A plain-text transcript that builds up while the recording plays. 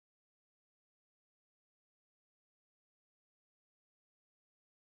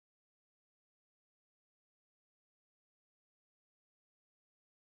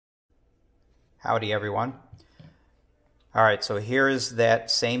Howdy everyone. Alright, so here is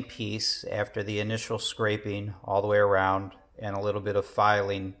that same piece after the initial scraping all the way around and a little bit of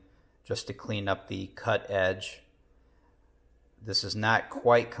filing just to clean up the cut edge. This is not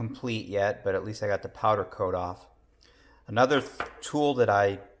quite complete yet, but at least I got the powder coat off. Another tool that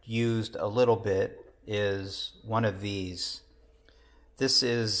I used a little bit is one of these. This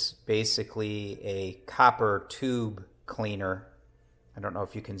is basically a copper tube cleaner. I don't know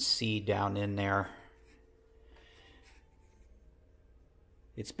if you can see down in there.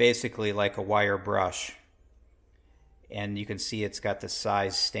 It's basically like a wire brush, and you can see it's got the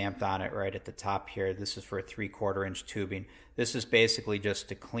size stamped on it right at the top here. This is for a 3/4 inch tubing. This is basically just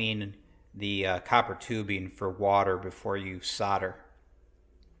to clean the copper tubing for water before you solder.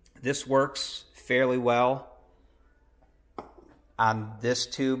 This works fairly well on this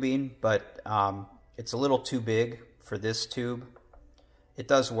tubing, but it's a little too big for this tube. It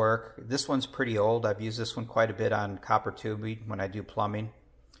does work. This one's pretty old. I've used this one quite a bit on copper tubing when I do plumbing.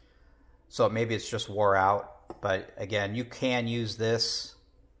 So maybe it's just wore out. But again, you can use this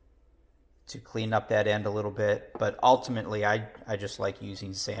to clean up that end a little bit. But ultimately, I just like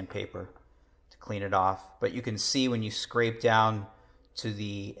using sandpaper to clean it off. But you can see when you scrape down to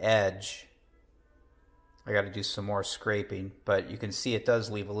the edge, I got to do some more scraping. But you can see it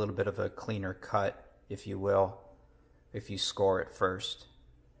does leave a little bit of a cleaner cut, if you will, if you score it first.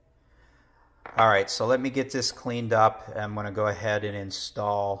 Alright, so let me get this cleaned up. I'm going to go ahead and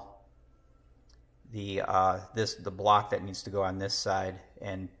install the block that needs to go on this side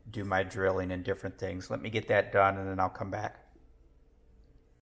and do my drilling and different things. Let me get that done and then I'll come back.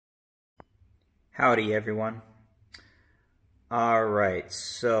 Howdy everyone. Alright,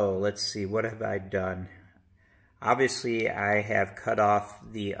 so let's see, what have I done? Obviously I have cut off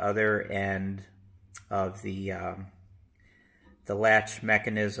the other end of the latch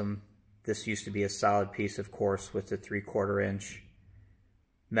mechanism. This used to be a solid piece, of course, with the 3/4 inch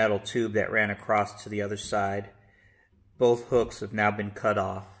metal tube that ran across to the other side. Both hooks have now been cut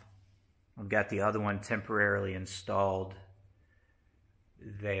off. I've got the other one temporarily installed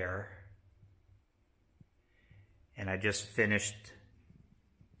there. And I just finished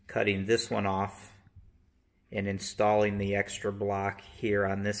cutting this one off and installing the extra block here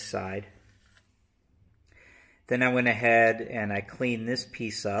on this side. Then I went ahead and I cleaned this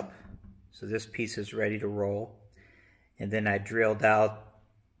piece up. So this piece is ready to roll. And then I drilled out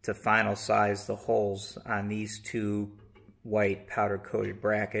to final size the holes on these two white powder coated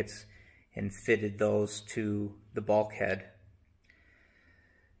brackets and fitted those to the bulkhead.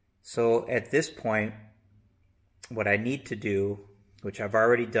 So at this point, what I need to do, which I've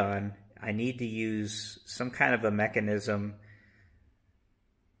already done, I need to use some kind of a mechanism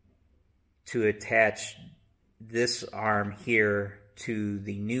to attach this arm here to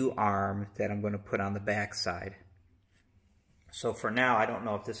the new arm that I'm going to put on the back side. So for now, I don't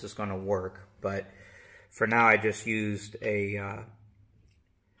know if this is going to work, but for now I just used a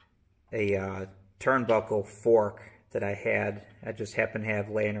turnbuckle fork that I just happened to have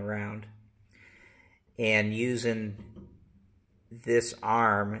laying around, and using this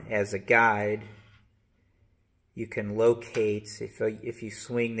arm as a guide, you can locate, if you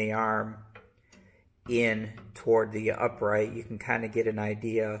swing the arm in toward the upright, you can kind of get an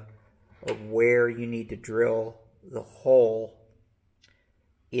idea of where you need to drill the hole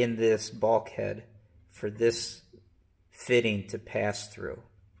in this bulkhead for this fitting to pass through.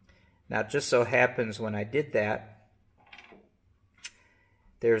 Now, it just so happens when I did that,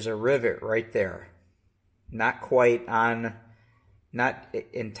 there's a rivet right there. Not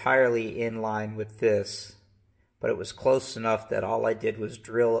entirely in line with this, but it was close enough that all I did was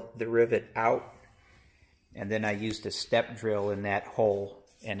drill the rivet out, and then I used a step drill in that hole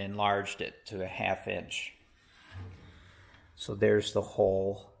and enlarged it to a 1/2 inch. So there's the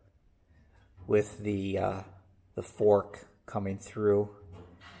hole with the fork coming through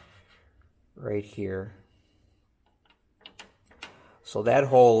right here. So that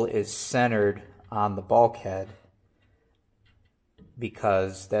hole is centered on the bulkhead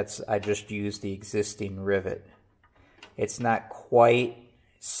because I just used the existing rivet. It's not quite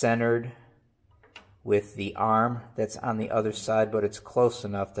centered with the arm that's on the other side, but it's close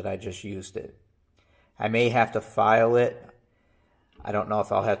enough that I just used it. I may have to file it. I don't know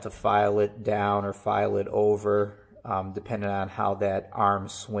if I'll have to file it down or file it over, depending on how that arm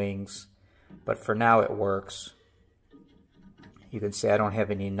swings. But for now it works. You can see I don't have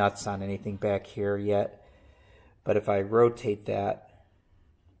any nuts on anything back here yet. But if I rotate that,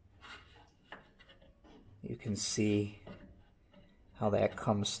 you can see how that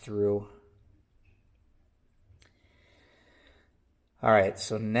comes through. All right,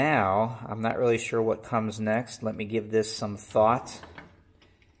 so now I'm not really sure what comes next. Let me give this some thought,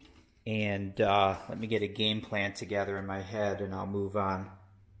 and let me get a game plan together in my head, and I'll move on.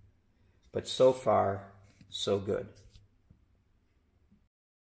 But so far, so good.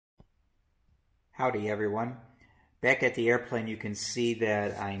 Howdy, everyone. Back at the airplane, you can see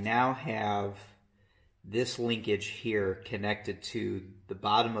that I now have this linkage here connected to the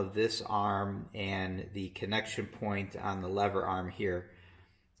bottom of this arm and the connection point on the lever arm here.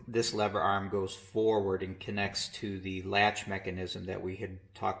 This lever arm goes forward and connects to the latch mechanism that we had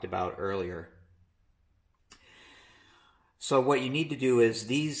talked about earlier. So what you need to do is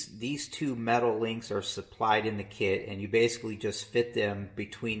these two metal links are supplied in the kit, and you basically just fit them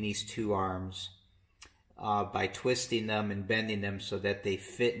between these two arms by twisting them and bending them so that they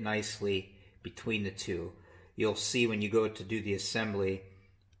fit nicely between the two. You'll see when you go to do the assembly,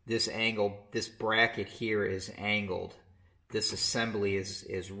 this bracket here is angled. This assembly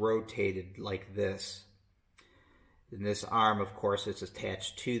is rotated like this. And this arm, of course, is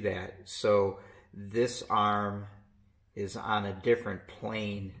attached to that. So this arm is on a different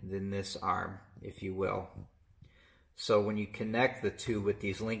plane than this arm, if you will. So when you connect the two with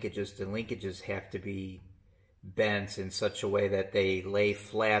these linkages, the linkages have to be bent in such a way that they lay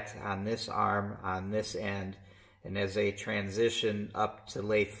flat on this arm, on this end, and as they transition up to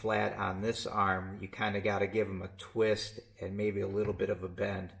lay flat on this arm, you kind of got to give them a twist and maybe a little bit of a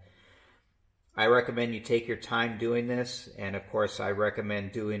bend. I recommend you take your time doing this, and of course I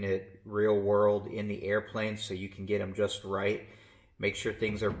recommend doing it real world in the airplane so you can get them just right. Make sure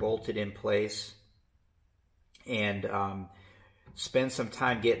things are bolted in place, and spend some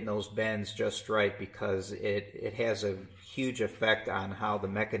time getting those bends just right, because it has a huge effect on how the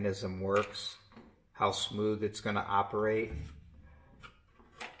mechanism works, how smooth it's going to operate,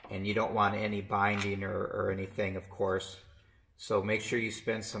 and you don't want any binding or anything, of course. So make sure you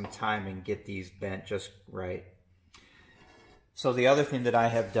spend some time and get these bent just right. So the other thing that I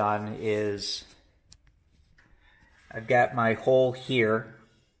have done is I've got my hole here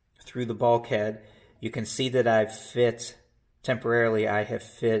through the bulkhead. You can see that I've fit temporarily, I have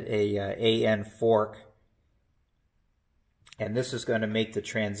fit a AN fork, and this is going to make the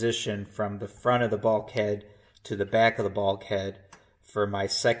transition from the front of the bulkhead to the back of the bulkhead for my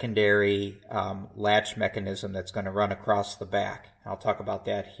secondary latch mechanism that's going to run across the back. I'll talk about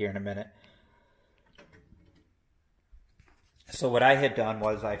that here in a minute. So what I had done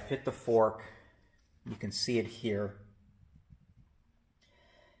was I fit the fork, you can see it here.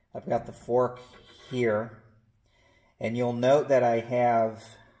 I've got the fork here. And you'll note that I have,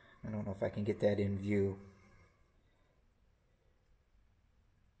 I don't know if I can get that in view,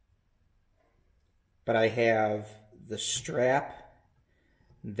 but I have the strap,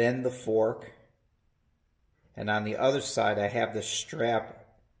 then the fork, and on the other side I have the strap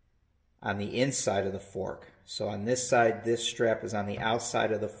on the inside of the fork. So on this side, this strap is on the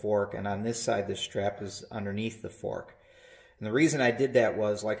outside of the fork, and on this side, the strap is underneath the fork. And the reason I did that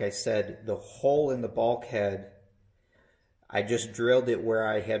was, like I said, the hole in the bulkhead, I just drilled it where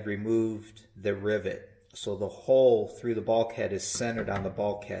I had removed the rivet. So the hole through the bulkhead is centered on the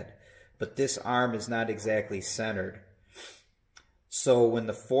bulkhead. But this arm is not exactly centered. So when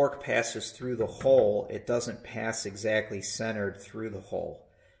the fork passes through the hole, it doesn't pass exactly centered through the hole.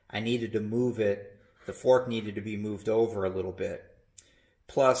 I needed to move it. The fork needed to be moved over a little bit.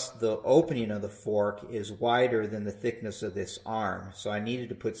 Plus, the opening of the fork is wider than the thickness of this arm. So I needed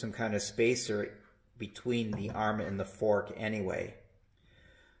to put some kind of spacer between the arm and the fork anyway.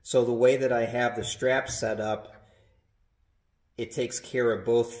 So the way that I have the strap set up, it takes care of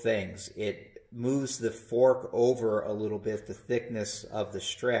both things. It moves the fork over a little bit, the thickness of the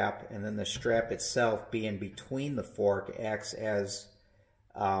strap, and then the strap itself being between the fork acts as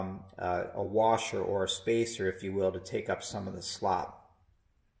a washer or a spacer, if you will, to take up some of the slop.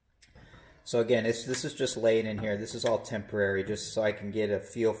 So again, this is just laying in here. This is all temporary, just so I can get a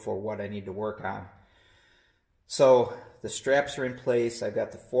feel for what I need to work on. So the straps are in place, I've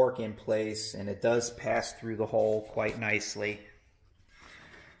got the fork in place, and it does pass through the hole quite nicely.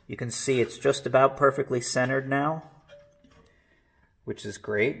 You can see it's just about perfectly centered now, which is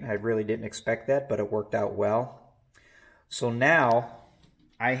great. I really didn't expect that, but it worked out well. So now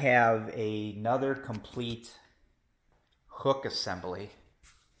I have another complete hook assembly,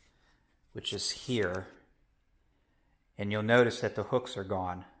 which is here, and you'll notice that the hooks are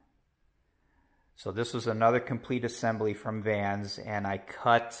gone. So this was another complete assembly from Vans, and I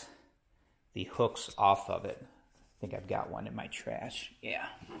cut the hooks off of it. I think I've got one in my trash. Yeah.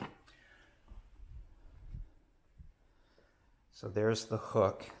 So there's the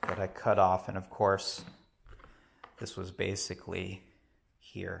hook that I cut off, and of course, this was basically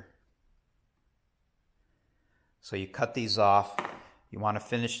here. So you cut these off. You want to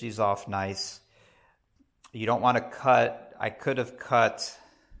finish these off nice. You don't want to cut, I could have cut,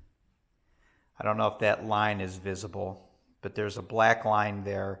 I don't know if that line is visible, but there's a black line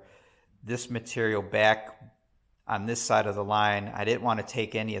there. This material back on this side of the line, I didn't want to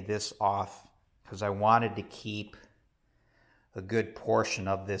take any of this off because I wanted to keep a good portion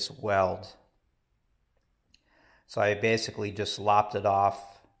of this weld. So I basically just lopped it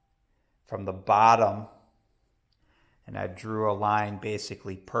off from the bottom, and I drew a line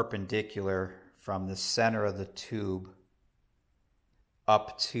basically perpendicular from the center of the tube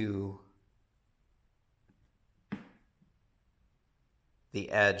up to the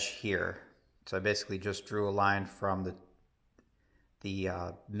edge here. So I basically just drew a line from the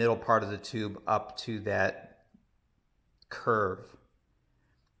middle part of the tube up to that curve.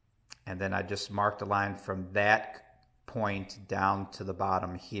 And then I just marked a line from that point down to the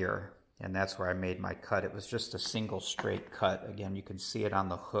bottom here. And that's where I made my cut. It was just a single straight cut. Again, you can see it on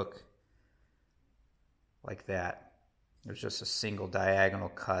the hook like that. It was just a single diagonal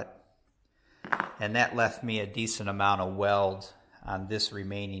cut. And that left me a decent amount of weld on this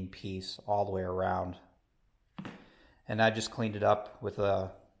remaining piece all the way around. And I just cleaned it up with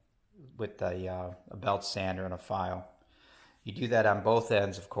a belt sander and a file. You do that on both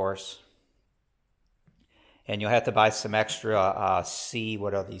ends, of course. And you'll have to buy some extra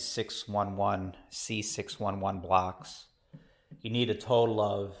what are these, C611 blocks. You need a total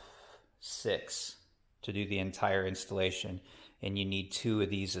of 6 to do the entire installation. And you need 2 of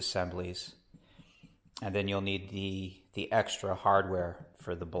these assemblies. And then you'll need the extra hardware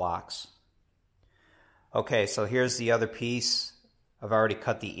for the blocks. Okay, so here's the other piece. I've already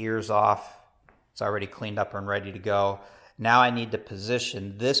cut the ears off. It's already cleaned up and ready to go. Now I need to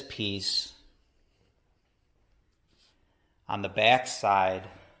position this piece on the back side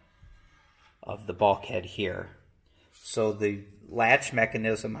of the bulkhead here. So the latch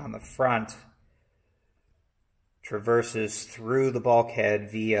mechanism on the front traverses through the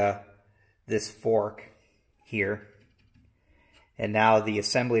bulkhead via this fork here. And now the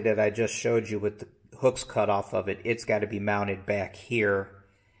assembly that I just showed you with the hooks cut off of it, it's got to be mounted back here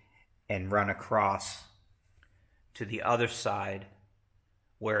and run across to the other side,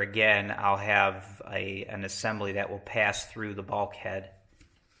 where again I'll have an assembly that will pass through the bulkhead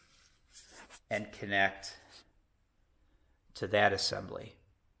and connect to that assembly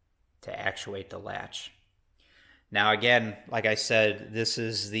to actuate the latch. Now again, like I said, this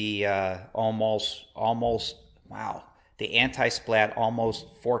is the the anti-splat almost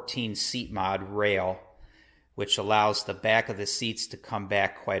 14 seat mod rail, which allows the back of the seats to come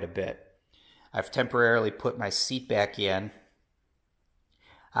back quite a bit. I've temporarily put my seat back in.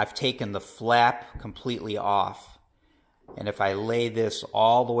 I've taken the flap completely off. And if I lay this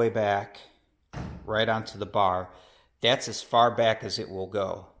all the way back, right onto the bar, that's as far back as it will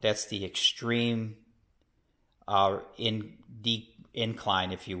go. That's the extreme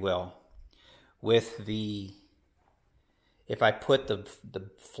incline, if you will. If I put the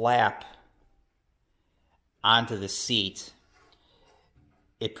flap onto the seat,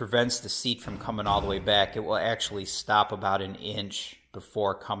 it prevents the seat from coming all the way back. It will actually stop about an inch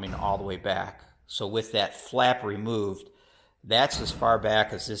before coming all the way back. So with that flap removed, that's as far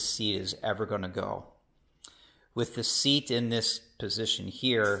back as this seat is ever going to go. With the seat in this position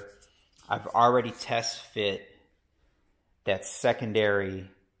here, I've already test fit that secondary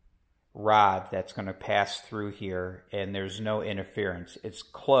rod that's going to pass through here, and there's no interference. It's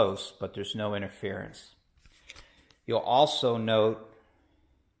close, but there's no interference. You'll also note,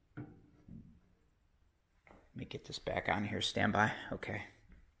 let me get this back on here, stand by, okay.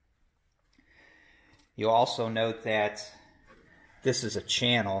 You'll also note that this is a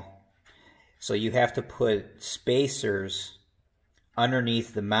channel, so you have to put spacers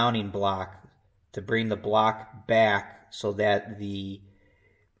underneath the mounting block to bring the block back so that the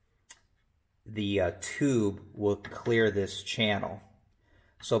tube will clear this channel.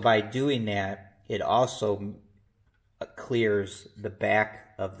 So by doing that, it also clears the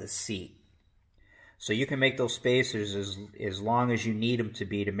back of the seat. So you can make those spacers as long as you need them to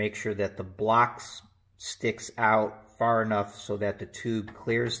be to make sure that the block sticks out far enough so that the tube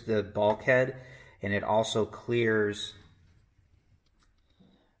clears the bulkhead, and it also clears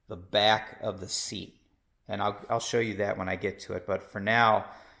the back of the seat. And I'll show you that when I get to it. But for now,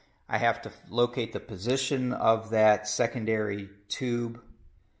 I have to locate the position of that secondary tube,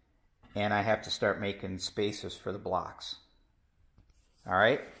 and I have to start making spacers for the blocks. All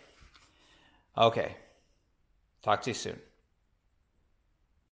right? Okay. Talk to you soon.